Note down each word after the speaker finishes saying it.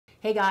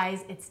Hey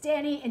guys, it's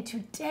Danny, and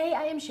today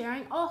I am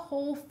sharing a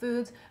Whole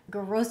Foods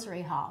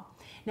grocery haul.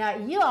 Now,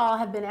 you all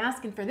have been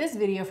asking for this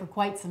video for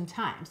quite some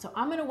time, so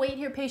I'm gonna wait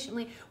here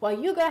patiently while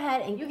you go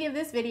ahead and you give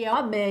this video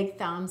a big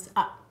thumbs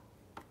up.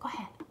 Go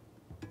ahead.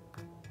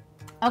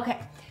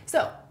 Okay,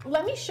 so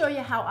let me show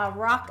you how I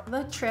rock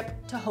the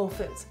trip to Whole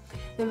Foods.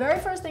 The very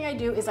first thing I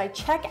do is I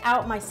check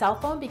out my cell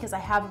phone because I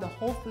have the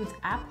Whole Foods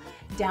app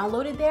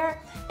downloaded there,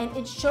 and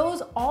it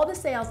shows all the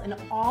sales and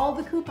all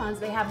the coupons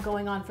they have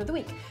going on for the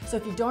week. So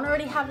if you don't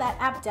already have that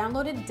app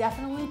downloaded,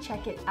 definitely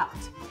check it out.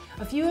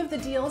 A few of the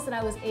deals that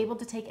I was able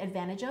to take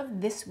advantage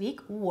of this week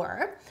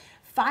were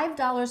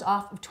 $5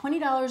 off of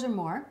 $20 or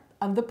more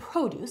of the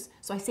produce.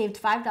 So I saved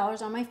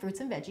 $5 on my fruits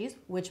and veggies,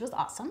 which was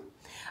awesome.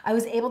 I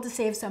was able to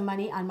save some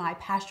money on my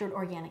pastured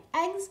organic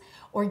eggs,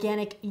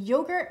 organic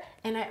yogurt,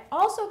 and I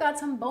also got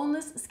some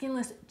boneless,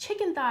 skinless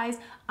chicken thighs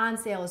on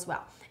sale as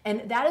well.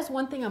 And that is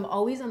one thing I'm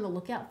always on the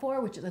lookout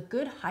for, which is a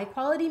good high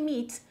quality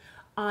meat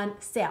on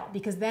sale,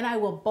 because then I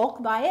will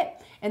bulk buy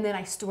it and then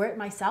I store it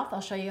myself.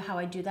 I'll show you how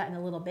I do that in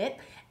a little bit.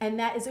 And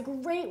that is a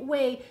great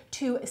way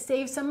to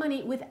save some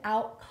money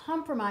without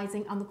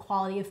compromising on the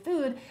quality of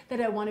food that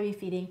I want to be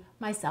feeding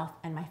myself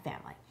and my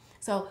family.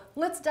 So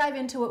let's dive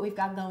into what we've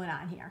got going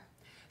on here.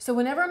 So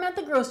whenever I'm at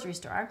the grocery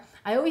store,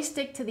 I always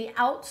stick to the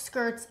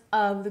outskirts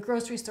of the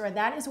grocery store.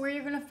 That is where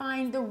you're going to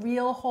find the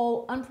real,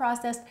 whole,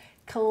 unprocessed,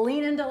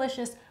 clean and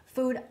delicious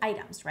food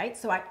items, right?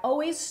 So I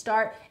always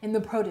start in the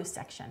produce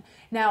section.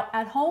 Now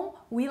at home,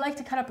 we like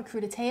to cut up a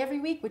crudité every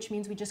week, which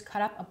means we just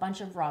cut up a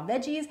bunch of raw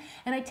veggies,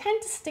 and I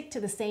tend to stick to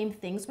the same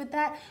things with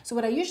that. So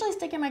what I usually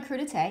stick in my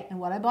crudité, and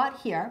what I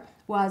bought here,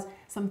 was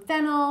some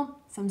fennel,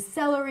 some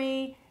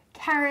celery,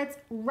 carrots,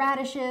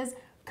 radishes,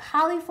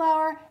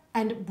 cauliflower,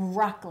 and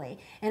broccoli.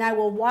 And I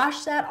will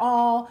wash that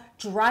all,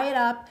 dry it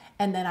up,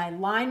 and then I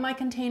line my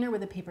container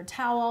with a paper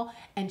towel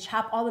and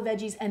chop all the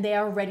veggies, and they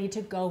are ready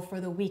to go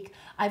for the week.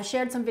 I've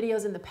shared some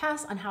videos in the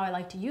past on how I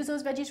like to use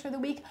those veggies for the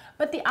week,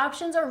 but the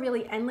options are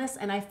really endless,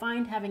 and I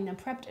find having them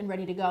prepped and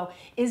ready to go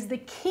is the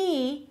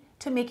key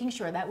to making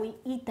sure that we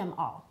eat them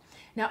all.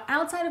 Now,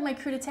 outside of my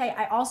crudité,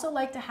 I also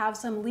like to have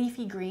some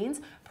leafy greens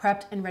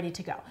prepped and ready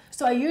to go.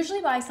 So I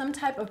usually buy some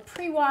type of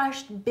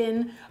pre-washed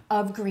bin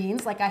of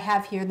greens, like I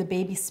have here, the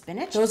baby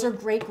spinach. Those are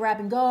great grab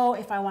and go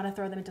if I want to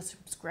throw them into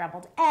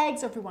scrambled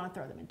eggs or if we want to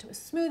throw them into a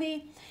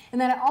smoothie. And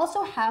then I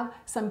also have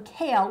some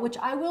kale, which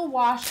I will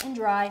wash and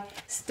dry,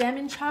 stem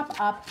and chop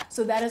up,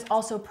 so that is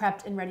also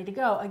prepped and ready to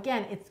go.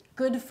 Again, it's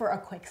good for a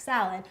quick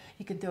salad.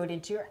 You can throw it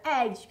into your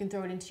eggs, you can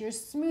throw it into your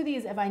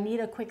smoothies. If I need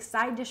a quick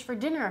side dish for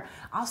dinner,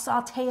 I'll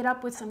saute it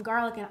up with some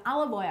garlic and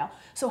olive oil.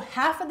 So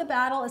half of the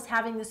battle is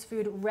having this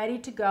food ready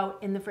to go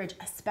in the fridge,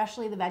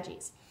 especially the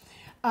veggies.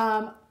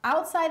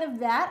 Outside of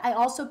that, I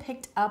also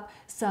picked up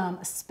some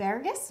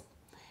asparagus.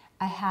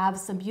 I have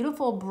some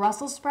beautiful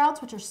Brussels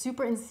sprouts, which are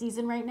super in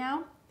season right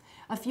now.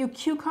 A few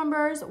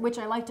cucumbers, which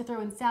I like to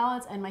throw in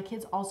salads, and my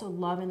kids also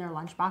love in their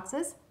lunch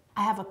boxes.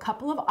 I have a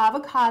couple of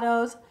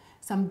avocados,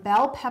 some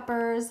bell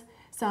peppers,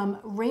 some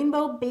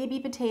rainbow baby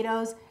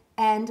potatoes,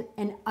 and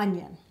an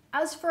onion.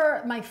 As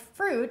for my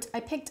fruit, I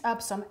picked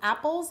up some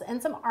apples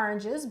and some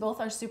oranges. Both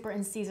are super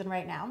in season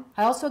right now.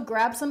 I also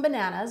grabbed some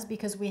bananas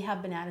because we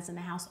have bananas in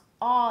the house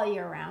all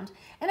year round,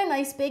 and a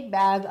nice big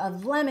bag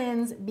of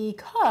lemons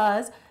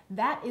because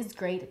that is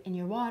great in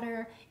your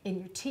water, in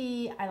your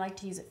tea. I like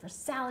to use it for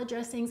salad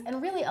dressings,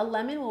 and really a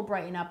lemon will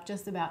brighten up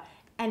just about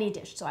any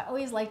dish. So I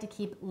always like to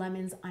keep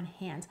lemons on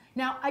hand.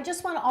 Now, I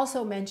just want to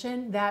also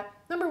mention that,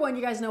 number one,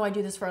 you guys know I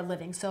do this for a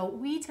living. So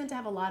we tend to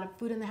have a lot of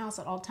food in the house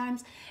at all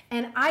times.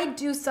 And I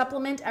do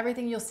supplement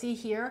everything you'll see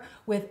here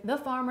with the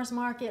farmer's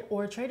market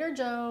or Trader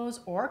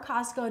Joe's or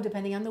Costco,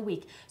 depending on the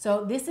week.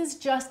 So this is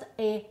just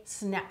a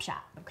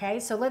snapshot, okay?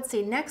 So let's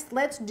see, next,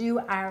 let's do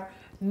our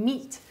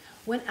meat.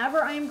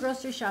 Whenever I am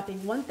grocery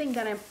shopping, one thing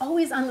that I'm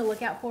always on the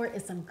lookout for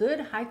is some good,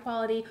 high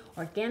quality,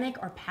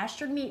 organic or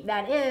pastured meat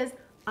that is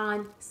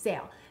on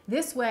sale.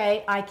 This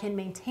way I can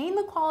maintain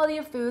the quality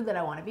of food that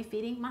I want to be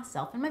feeding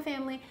myself and my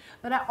family,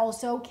 but I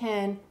also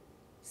can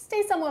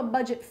stay somewhat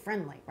budget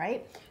friendly,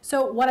 right?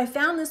 So what I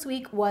found this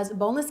week was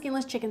boneless,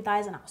 skinless chicken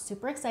thighs, and I was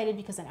super excited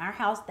because in our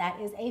house that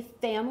is a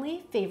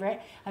family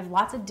favorite. I have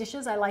lots of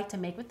dishes I like to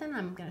make with them.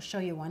 I'm going to show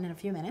you one in a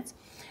few minutes.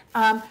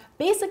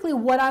 Basically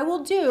what I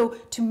will do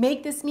to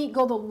make this meat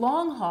go the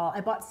long haul,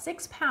 I bought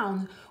 6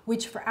 pounds,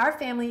 which for our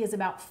family is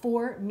about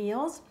 4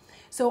 meals.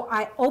 So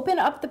I open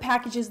up the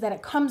packages that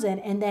it comes in,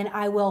 and then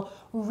I will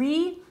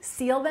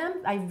re-seal them.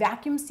 I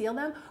vacuum seal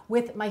them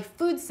with my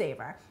food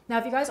saver. Now,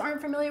 if you guys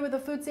aren't familiar with a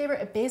food saver,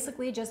 it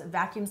basically just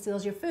vacuum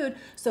seals your food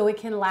so it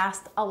can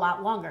last a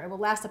lot longer. It will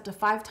last up to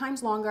 5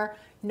 times longer,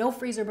 no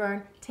freezer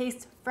burn,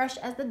 tastes fresh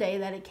as the day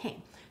that it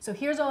came. So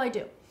here's all I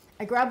do.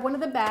 I grab one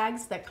of the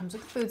bags that comes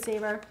with the food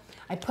saver.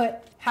 I put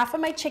half of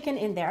my chicken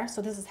in there.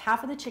 So this is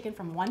half of the chicken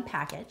from one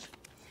package.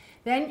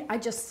 Then I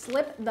just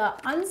slip the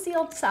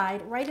unsealed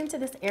side right into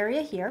this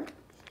area here,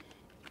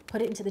 put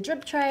it into the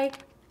drip tray,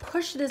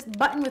 push this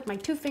button with my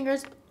 2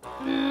 fingers.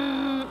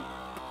 You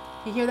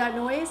hear that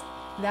noise?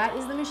 That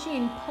is the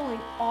machine pulling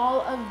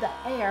all of the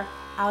air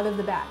out of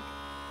the bag.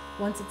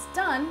 Once it's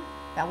done,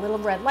 that little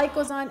red light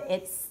goes on,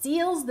 it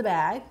seals the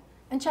bag,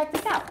 and check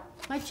this out.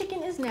 My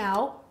chicken is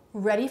now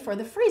ready for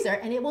the freezer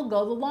and it will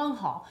go the long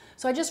haul.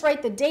 So I just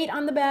write the date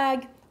on the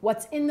bag,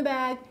 what's in the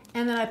bag,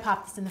 and then I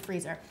pop this in the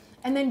freezer.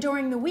 And then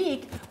during the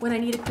week, when I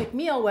need a quick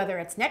meal, whether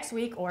it's next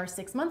week or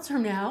 6 months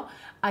from now,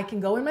 I can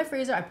go in my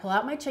freezer, I pull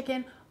out my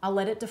chicken, I'll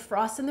let it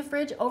defrost in the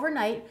fridge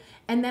overnight,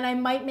 and then I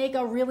might make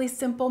a really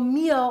simple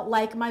meal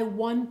like my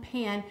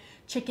 1-pan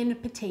chicken,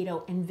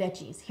 potato, and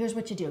veggies. Here's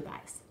what you do,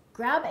 guys.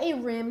 Grab a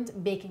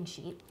rimmed baking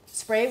sheet,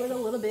 spray it with a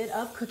little bit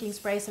of cooking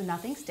spray so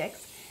nothing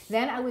sticks.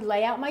 Then I would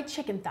lay out my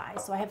chicken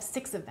thighs, so I have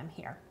 6 of them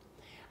here.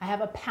 I have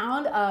a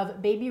pound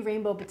of baby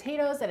rainbow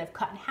potatoes that I've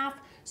cut in half,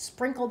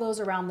 sprinkle those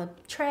around the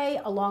tray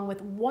along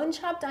with 1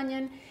 chopped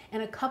onion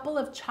and a couple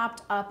of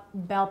chopped up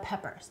bell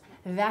peppers.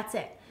 That's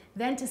it.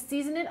 Then to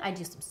season it, I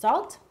do some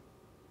salt,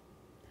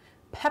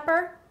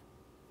 pepper,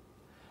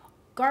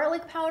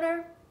 garlic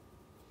powder,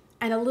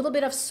 and a little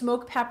bit of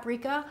smoked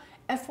paprika.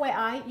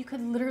 FYI, you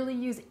could literally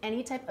use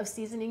any type of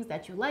seasonings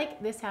that you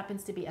like. This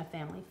happens to be a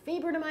family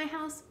favorite in my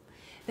house.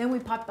 Then we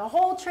pop the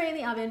whole tray in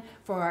the oven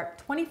for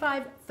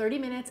 25-30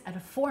 minutes at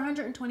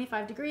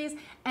 425 degrees,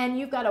 and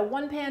you've got a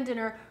 1-pan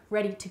dinner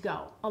ready to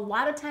go. A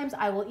lot of times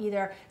I will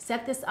either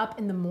set this up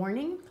in the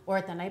morning or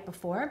at the night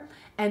before,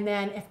 and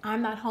then if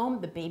I'm not home,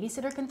 the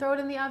babysitter can throw it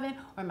in the oven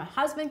or my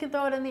husband can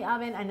throw it in the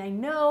oven, and I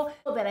know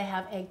that I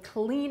have a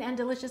clean and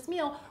delicious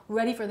meal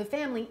ready for the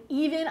family,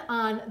 even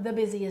on the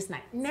busiest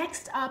night.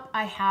 Next up,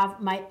 I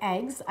have my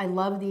eggs. I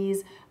love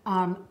these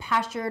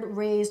pastured,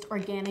 raised,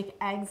 organic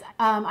eggs.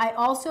 I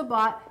also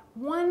bought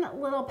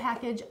 1 little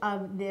package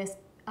of this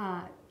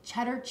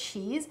cheddar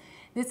cheese.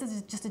 This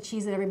is just a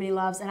cheese that everybody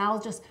loves, and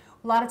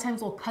a lot of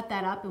times we'll cut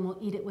that up and we'll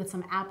eat it with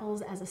some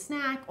apples as a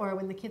snack, or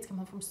when the kids come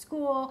home from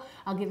school,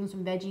 I'll give them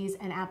some veggies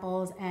and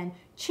apples and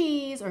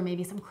cheese, or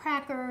maybe some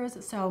crackers.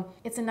 So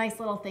it's a nice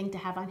little thing to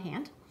have on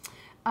hand.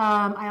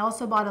 I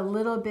also bought a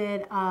little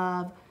bit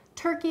of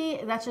turkey.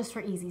 That's just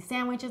for easy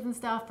sandwiches and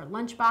stuff, for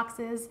lunch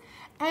boxes.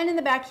 And in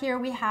the back here,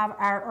 we have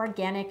our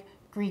organic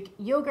Greek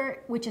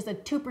yogurt, which is a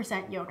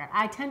 2% yogurt.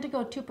 I tend to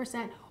go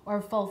 2%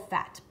 or full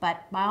fat,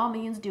 but by all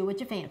means, do what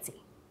you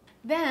fancy.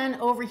 Then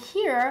over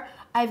here,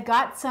 I've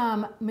got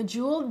some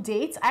medjool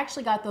dates. I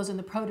actually got those in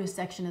the produce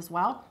section as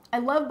well. I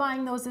love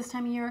buying those this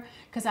time of year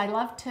because I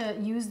love to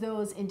use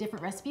those in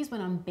different recipes when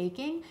I'm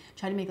baking.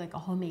 Try to make like a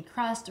homemade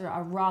crust or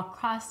a raw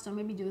crust, so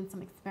maybe doing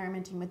some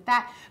experimenting with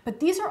that. But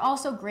these are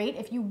also great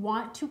if you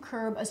want to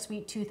curb a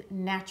sweet tooth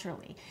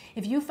naturally.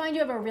 If you find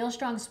you have a real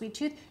strong sweet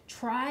tooth,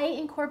 try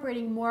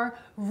incorporating more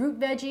root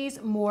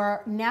veggies,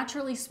 more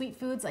naturally sweet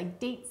foods like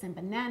dates and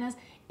bananas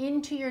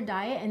into your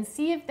diet, and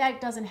see if that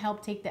doesn't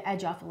help take the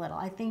edge off a little.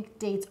 I think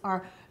dates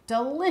are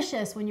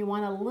delicious when you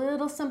want a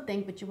little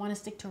something, but you want to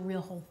stick to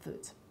real whole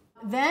foods.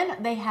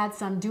 Then they had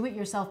some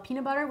do-it-yourself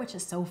peanut butter, which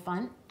is so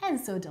fun and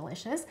so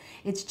delicious.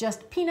 It's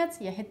just peanuts,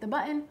 you hit the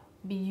button,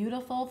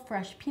 beautiful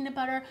fresh peanut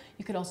butter.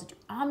 You could also do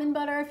almond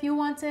butter if you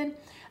wanted.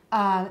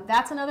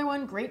 That's another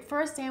one, great for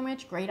a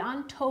sandwich, great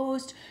on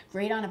toast,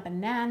 great on a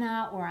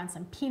banana or on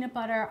some peanut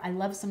butter. I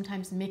love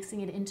sometimes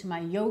mixing it into my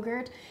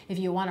yogurt. If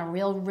you want a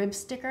real rib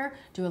sticker,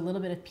 do a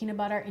little bit of peanut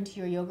butter into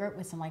your yogurt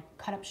with some like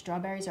cut up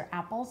strawberries or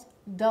apples.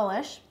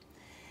 Delish.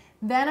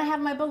 Then I have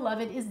my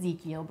beloved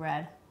Ezekiel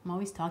bread. I'm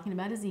always talking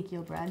about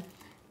Ezekiel bread.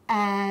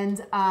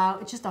 And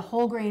it's just a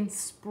whole grain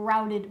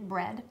sprouted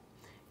bread.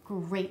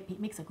 Great,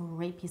 it makes a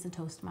great piece of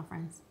toast, my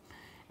friends.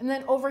 And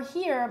then over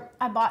here,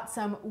 I bought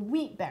some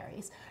wheat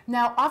berries.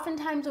 Now,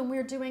 oftentimes when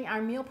we're doing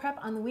our meal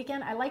prep on the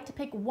weekend, I like to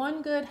pick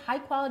one good high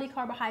quality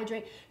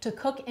carbohydrate to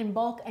cook in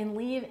bulk and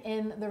leave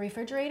in the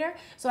refrigerator.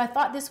 So I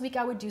thought this week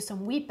I would do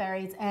some wheat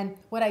berries. And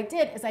what I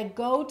did is I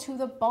go to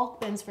the bulk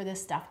bins for this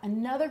stuff.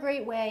 Another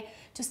great way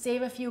to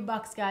save a few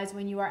bucks, guys,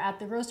 when you are at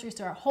the grocery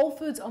store. Whole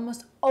Foods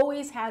almost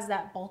always has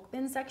that bulk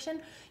bin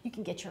section. You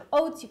can get your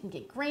oats, you can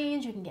get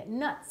grains, you can get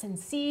nuts and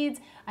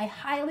seeds. I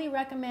highly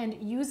recommend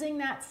using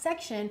that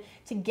section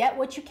to get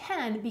what you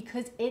can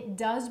because it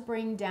does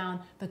bring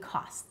down the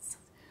costs.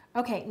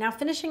 Okay, now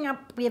finishing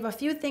up, we have a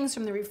few things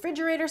from the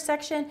refrigerator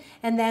section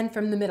and then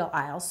from the middle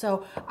aisle.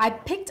 So I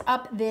picked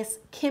up this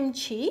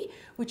kimchi,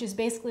 which is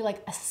basically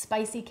like a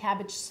spicy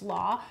cabbage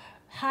slaw.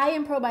 High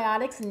in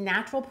probiotics,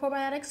 natural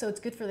probiotics, so it's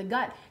good for the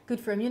gut, good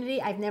for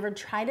immunity. I've never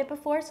tried it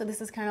before, so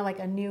this is kind of like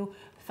a new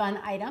fun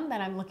item that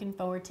I'm looking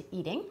forward to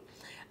eating.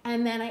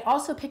 And then I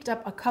also picked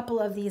up a couple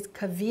of these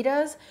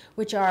Kavitas,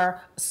 which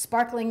are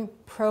sparkling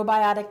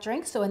probiotic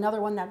drinks. So another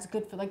one that's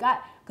good for the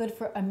gut, good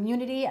for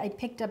immunity. I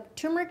picked up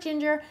turmeric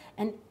ginger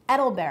and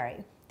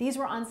elderberry. These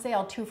were on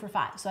sale 2 for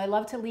 $5. So I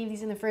love to leave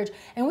these in the fridge.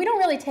 And we don't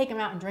really take them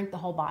out and drink the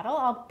whole bottle.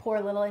 I'll pour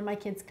a little in my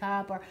kid's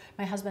cup, or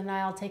my husband and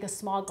I'll take a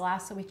small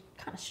glass so we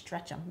kind of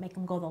stretch them, make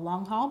them go the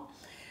long haul.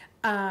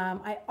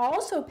 I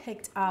also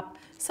picked up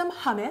some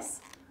hummus.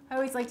 I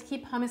always like to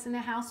keep hummus in the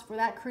house for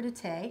that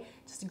crudité,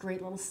 just a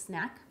great little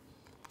snack.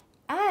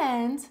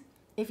 And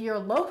if you're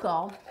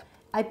local,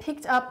 I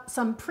picked up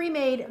some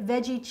pre-made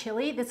veggie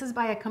chili. This is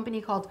by a company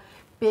called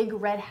Big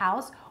Red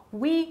House.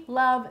 We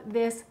love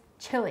this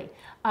chili.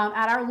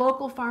 At our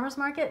local farmers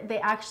market, they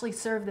actually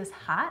serve this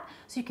hot,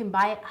 so you can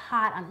buy it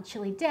hot on a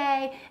chilly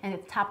day, and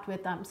it's topped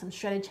with some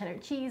shredded cheddar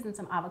cheese and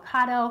some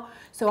avocado.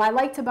 So I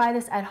like to buy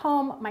this at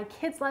home. My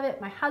kids love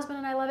it, my husband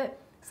and I love it.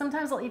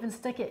 Sometimes I'll even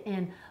stick it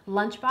in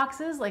lunch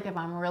boxes, like if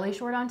I'm really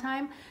short on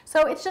time.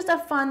 So it's just a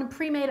fun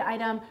pre-made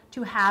item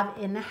to have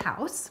in the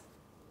house.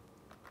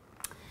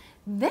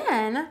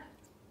 Then,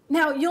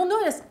 now you'll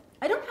notice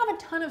I don't have a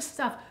ton of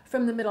stuff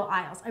from the middle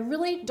aisles. I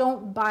really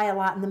don't buy a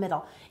lot in the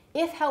middle.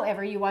 If,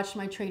 however, you watched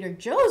my Trader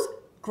Joe's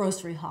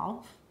grocery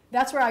haul,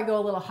 that's where I go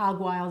a little hog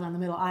wild on the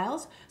middle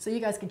aisles. So you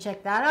guys can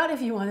check that out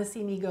if you want to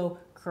see me go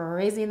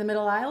crazy in the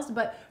middle aisles.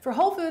 But for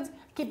Whole Foods,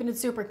 keeping it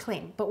super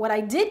clean. But what I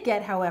did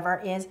get,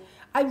 however, is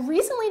I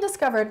recently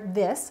discovered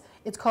this.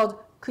 It's called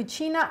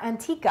Cucina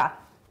Antica.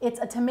 It's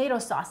a tomato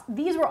sauce.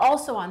 These were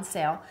also on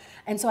sale,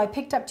 and so I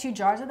picked up 2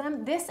 jars of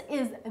them. This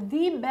is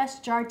the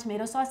best jarred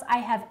tomato sauce I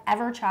have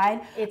ever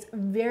tried. It's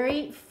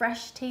very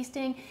fresh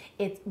tasting.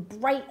 It's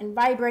bright and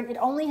vibrant. It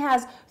only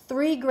has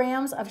 3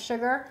 grams of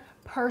sugar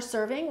per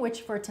serving,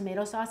 which for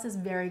tomato sauce is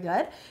very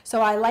good.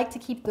 So I like to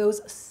keep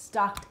those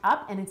stocked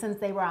up, and since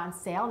they were on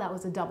sale, that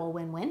was a double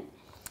win-win.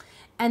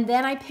 And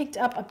then I picked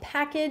up a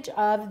package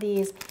of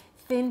these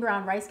thin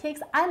brown rice cakes.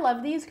 I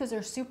love these because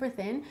they're super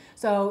thin,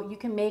 so you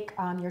can make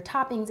your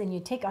toppings and you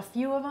take a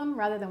few of them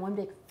rather than one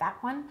big fat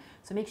one,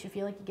 so it makes you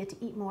feel like you get to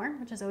eat more,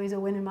 which is always a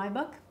win in my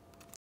book.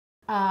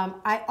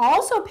 I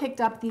also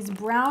picked up these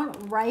brown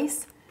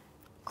rice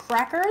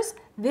crackers.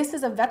 This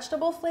is a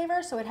vegetable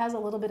flavor, so it has a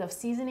little bit of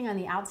seasoning on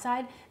the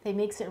outside that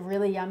makes it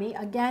really yummy.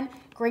 Again,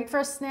 great for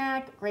a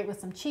snack, great with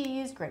some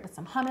cheese, great with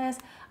some hummus.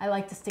 I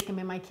like to stick them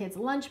in my kids'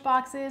 lunch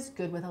boxes,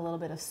 good with a little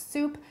bit of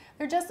soup.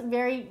 They're just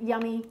very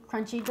yummy,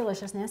 crunchy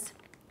deliciousness.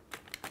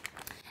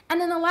 And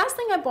then the last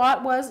thing I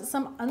bought was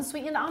some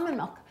unsweetened almond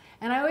milk.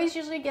 And I always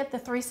usually get the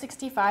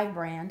 365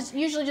 brand. I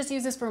usually just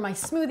use this for my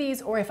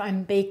smoothies, or if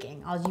I'm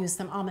baking, I'll use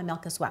some almond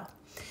milk as well.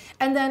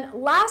 And then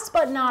last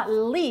but not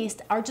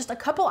least are just a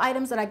couple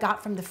items that I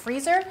got from the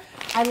freezer.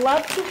 I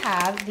love to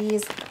have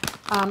these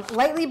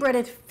lightly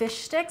breaded fish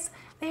sticks.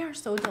 They are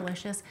so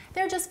delicious.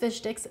 They're just fish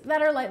sticks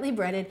that are lightly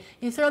breaded.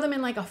 You throw them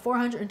in like a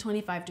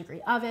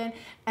 425-degree oven,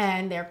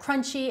 and they're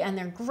crunchy and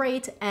they're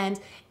great. And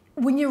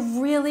when you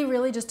really,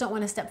 really just don't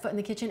want to step foot in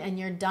the kitchen and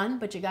you're done,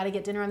 but you got to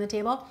get dinner on the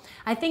table,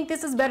 I think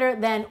this is better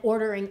than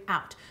ordering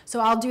out.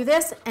 So I'll do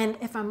this, and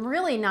if I'm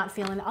really not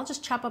feeling it, I'll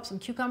just chop up some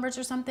cucumbers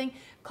or something,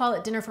 call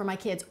it dinner for my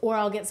kids, or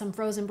I'll get some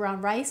frozen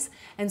brown rice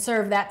and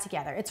serve that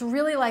together. It's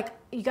really like,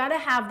 you got to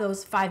have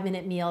those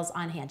 5-minute meals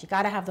on hand. You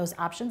got to have those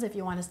options if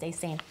you want to stay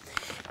sane.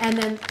 And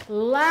then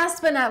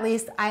last but not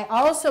least, I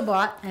also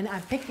bought, and I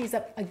picked these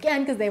up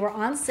again because they were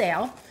on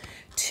sale,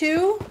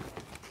 2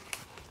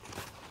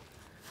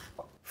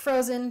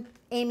 frozen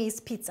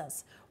Amy's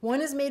pizzas.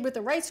 One is made with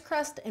a rice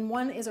crust and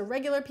one is a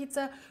regular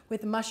pizza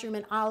with mushroom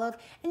and olive.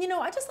 And you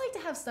know, I just like to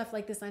have stuff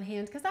like this on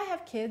hand because I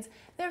have kids,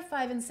 they're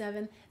 5 and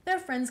 7, their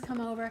friends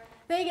come over,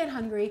 they get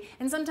hungry,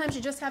 and sometimes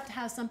you just have to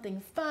have something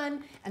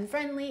fun and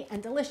friendly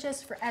and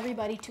delicious for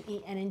everybody to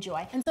eat and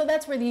enjoy. And so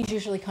that's where these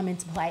usually come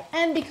into play.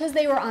 And because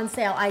they were on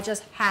sale, I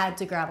just had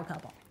to grab a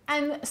couple.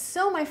 And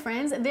so, my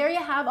friends, there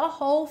you have a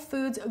Whole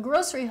Foods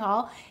grocery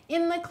haul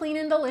in the Clean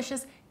and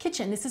Delicious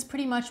kitchen. This is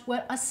pretty much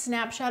what a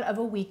snapshot of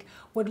a week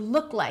would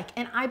look like.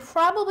 And I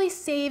probably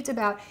saved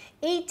about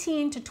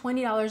 $18 to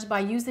 $20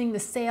 by using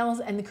the sales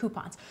and the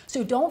coupons.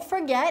 So don't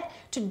forget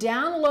to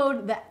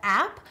download the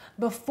app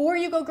before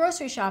you go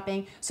grocery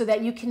shopping so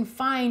that you can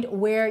find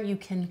where you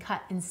can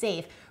cut and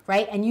save,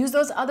 right? And use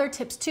those other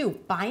tips too.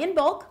 Buy in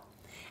bulk.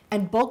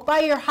 And bulk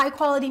buy your high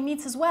quality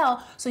meats as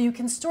well, so you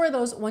can store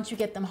those once you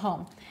get them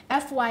home.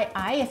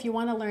 FYI, if you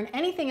want to learn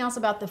anything else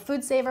about the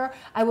Food Saver,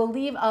 I will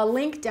leave a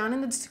link down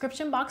in the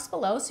description box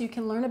below so you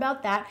can learn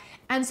about that.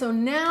 And so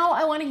now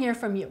I want to hear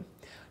from you.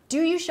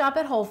 Do you shop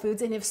at Whole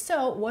Foods? And if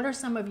so, what are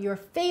some of your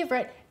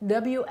favorite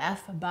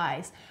WF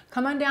buys?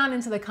 Come on down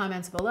into the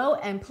comments below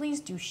and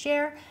please do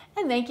share.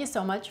 And thank you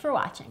so much for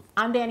watching.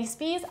 I'm Danny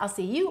Spies. I'll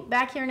see you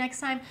back here next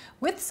time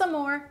with some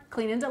more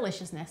Clean and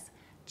Deliciousness.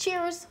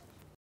 Cheers!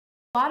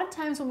 A lot of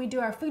times when we do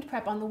our food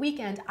prep on the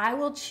weekend, I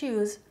will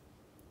choose,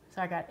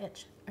 sorry, I got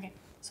itch. Okay,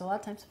 so a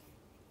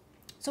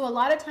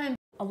lot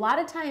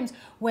of times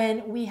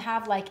when we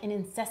have like an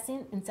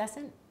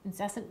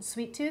incessant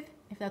sweet tooth,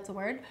 if that's a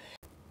word.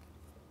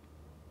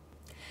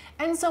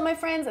 And so my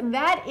friends,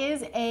 that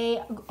is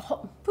a,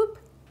 poop.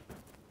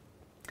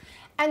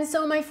 And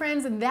so my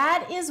friends,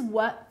 that is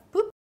what